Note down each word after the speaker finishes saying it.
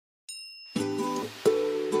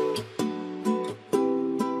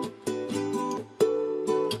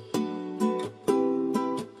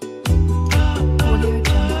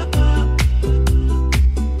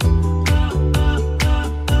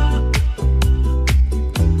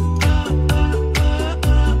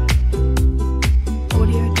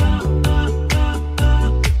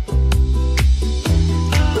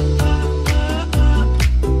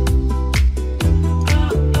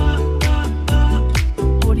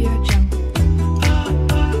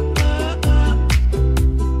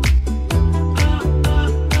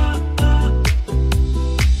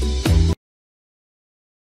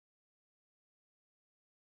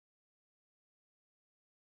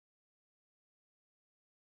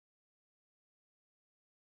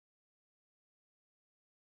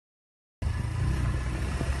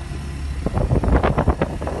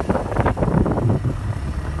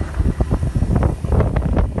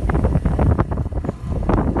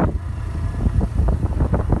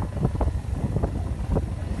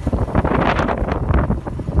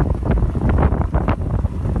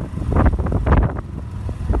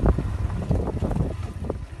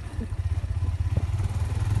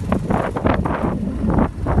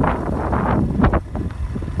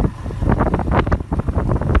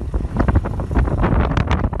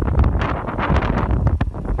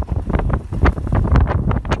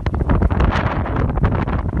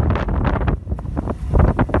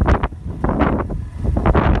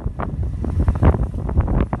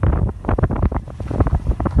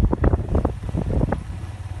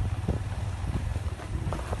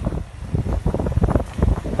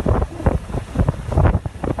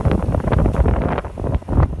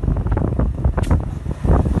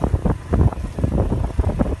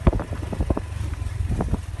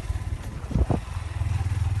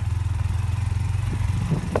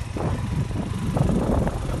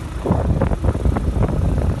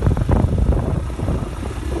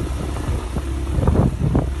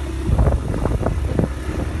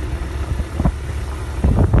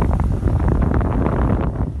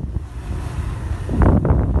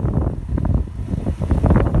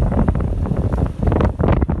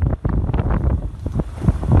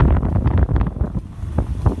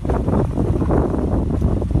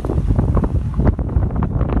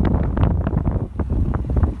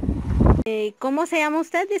¿Cómo se llama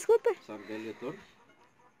usted? Disculpe. Sardelio Torres,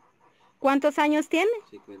 ¿Cuántos años tiene?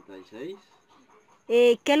 56,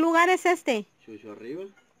 ¿Qué lugar es este? Shusho Arriba.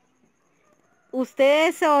 ¿Usted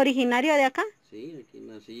es originario de acá? Sí, aquí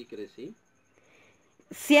nací y crecí.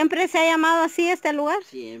 ¿Siempre se ha llamado así este lugar?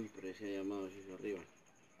 Siempre se ha llamado Shusho Arriba.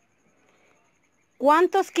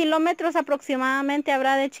 ¿Cuántos kilómetros aproximadamente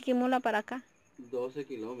habrá de Chiquimula para acá? 12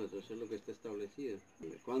 kilómetros es lo que está establecido.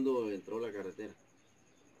 ¿Cuándo entró la carretera?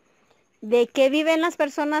 ¿De qué viven las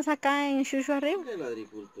personas acá en Shusho Arriba? De la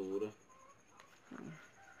agricultura.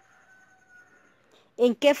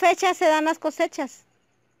 ¿En qué fecha se dan las cosechas?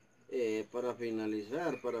 Para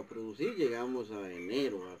finalizar, para producir, llegamos a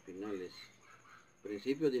enero, a finales.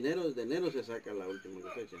 Principios de enero se saca la última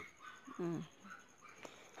cosecha.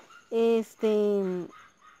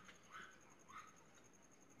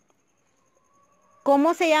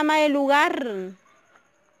 ¿Cómo se llama el lugar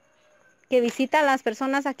que visitan las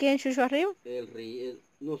personas aquí en Shusho Arriba?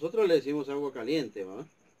 Nosotros le decimos agua caliente, ¿va?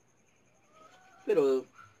 Pero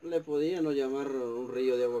le podían no llamar un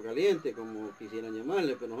río de agua caliente, como quisieran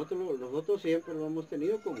llamarle, pero nosotros siempre lo hemos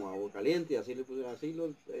tenido como agua caliente,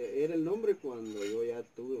 era el nombre cuando yo ya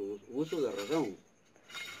tuve uso de razón.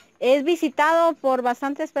 ¿Es visitado por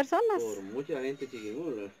bastantes personas? Por mucha gente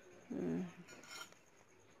chiquimula.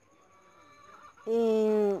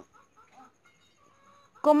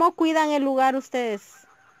 ¿Cómo cuidan el lugar ustedes?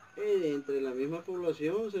 Entre la misma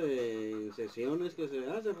población, en sesiones que se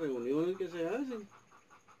hacen, reuniones que se hacen.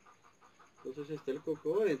 Entonces está el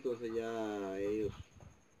cocó, entonces ya ellos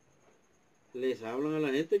les hablan a la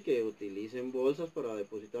gente que utilicen bolsas para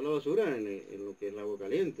depositar la basura en lo que es el agua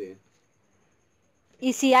caliente.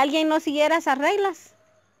 ¿Y si alguien no siguiera esas reglas?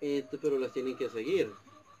 Pero las tienen que seguir.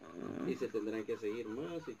 Y se tendrán que seguir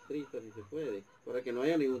más estrictas si se puede, para que no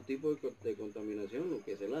haya ningún tipo de contaminación lo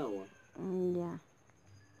que es el agua. Ya.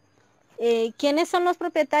 ¿Quiénes son los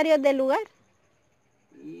propietarios del lugar?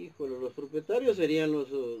 Híjole, los propietarios serían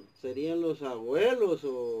los abuelos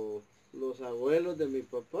o los abuelos de mi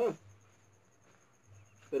papá.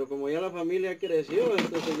 Pero como ya la familia creció,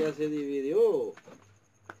 entonces ya se dividió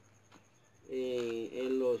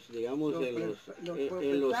en los, digamos,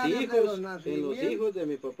 en los hijos de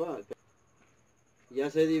mi papá.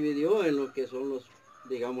 Ya se dividió en lo que son los,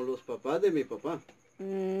 digamos, los papás de mi papá.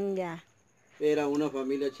 Ya. Era una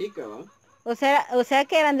familia chica, ¿va? O sea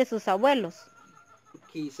que eran de sus abuelos.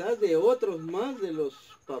 Quizás de otros más, de los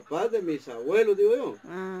papás de mis abuelos, digo yo.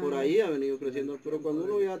 Por ahí ha venido creciendo. Pero cuando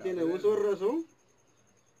uno ya tiene uso de razón,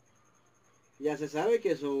 ya se sabe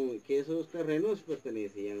que esos terrenos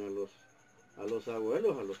pertenecían a los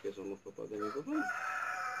abuelos, a los que son los papás de mi papá.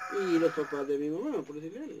 Y los papás de mi mamá, por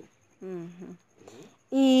decirle algo.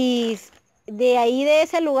 ¿Y de ahí, de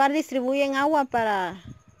ese lugar, distribuyen agua para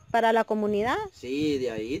la comunidad? Sí,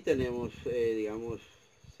 de ahí tenemos, digamos,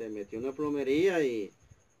 se metió una plomería y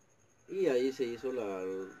ahí se hizo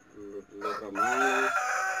los ramales.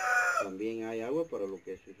 También hay agua para lo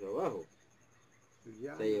que se hizo abajo.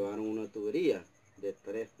 Se llevaron una tubería de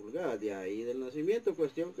 3 pulgadas, de ahí del nacimiento,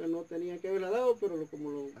 cuestión que no tenía que haberla dado, pero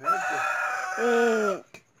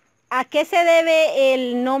 ¿A qué se debe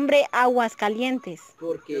el nombre Aguas Calientes?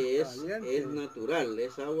 Porque es natural,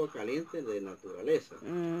 es agua caliente de naturaleza.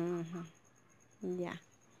 Ya.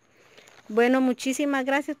 Bueno, muchísimas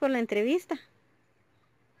gracias por la entrevista.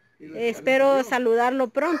 Espero saludarlo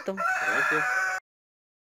pronto. Gracias.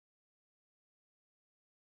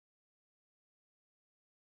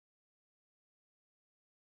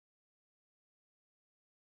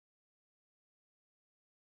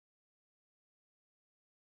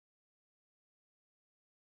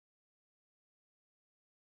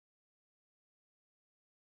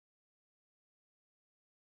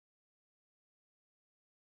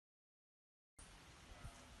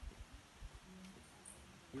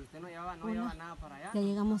 ¿Y usted no lleva nada para allá? Ya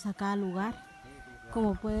llegamos acá al lugar.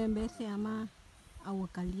 Como pueden ver, se llama Agua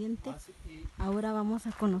Caliente. Ahora vamos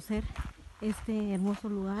a conocer este hermoso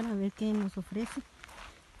lugar, a ver qué nos ofrece.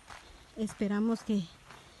 Esperamos que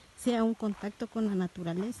sea un contacto con la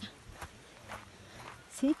naturaleza.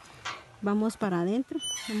 Sí, vamos para adentro,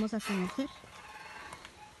 vamos a conocer.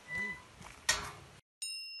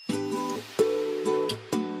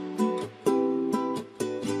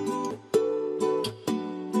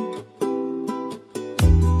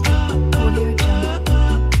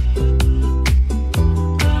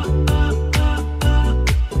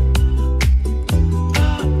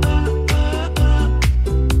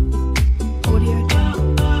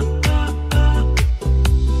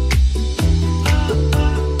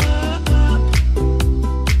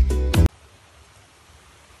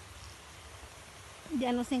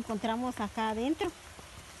 Ya nos encontramos acá adentro.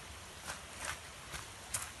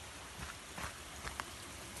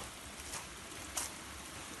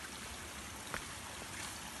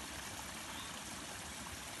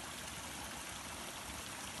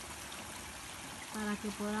 que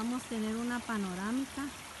podamos tener una panorámica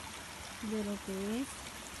de lo que es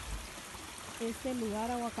este lugar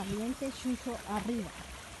agua caliente Shusho Arriba.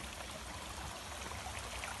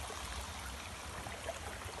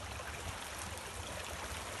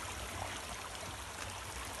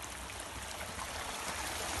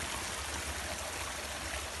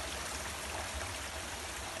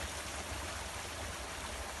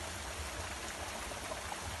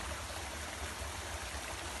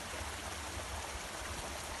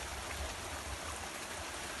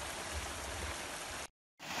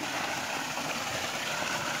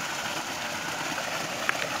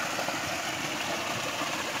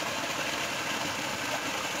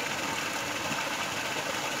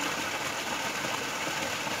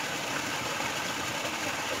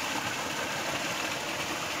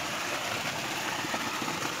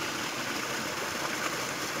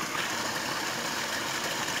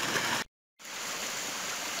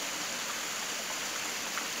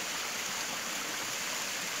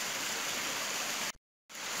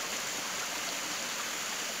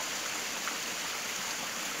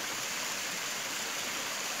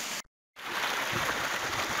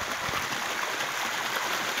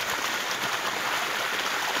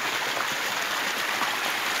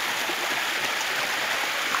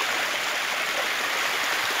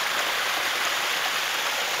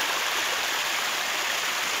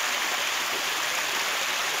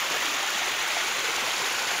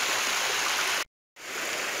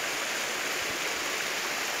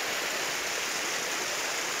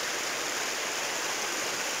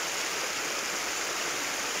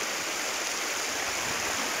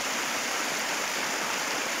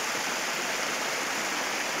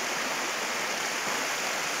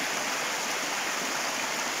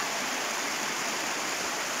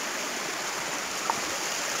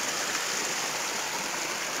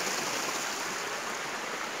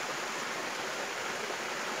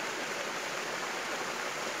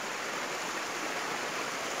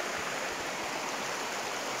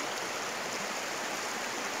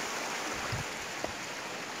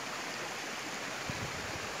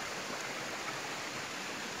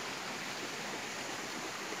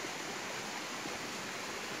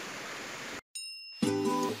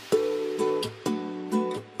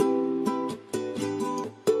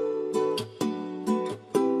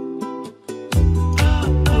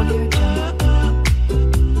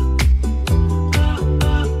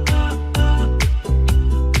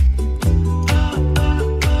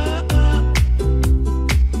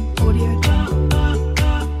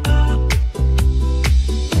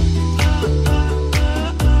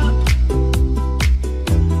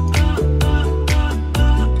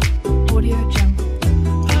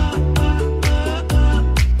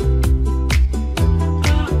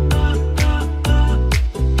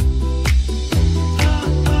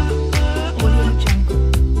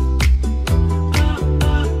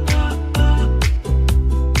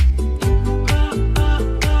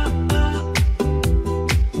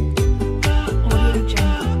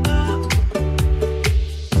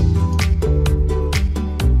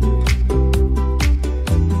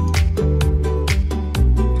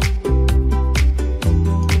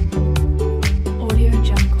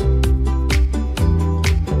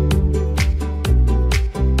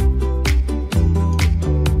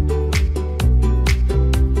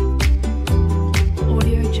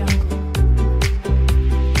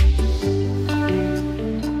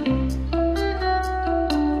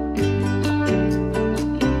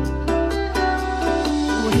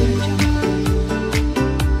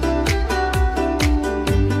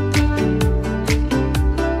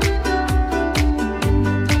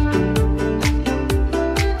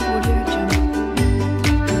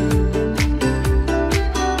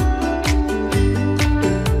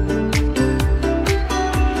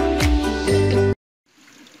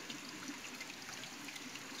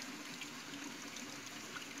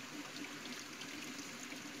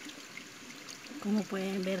 Como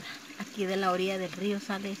pueden ver, aquí de la orilla del río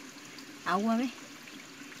sale agua, ¿ve?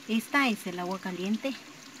 Esta es el agua caliente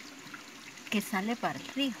que sale para el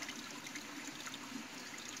río.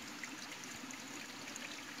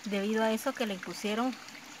 Debido a eso que le pusieron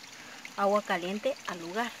agua caliente al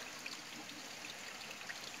lugar.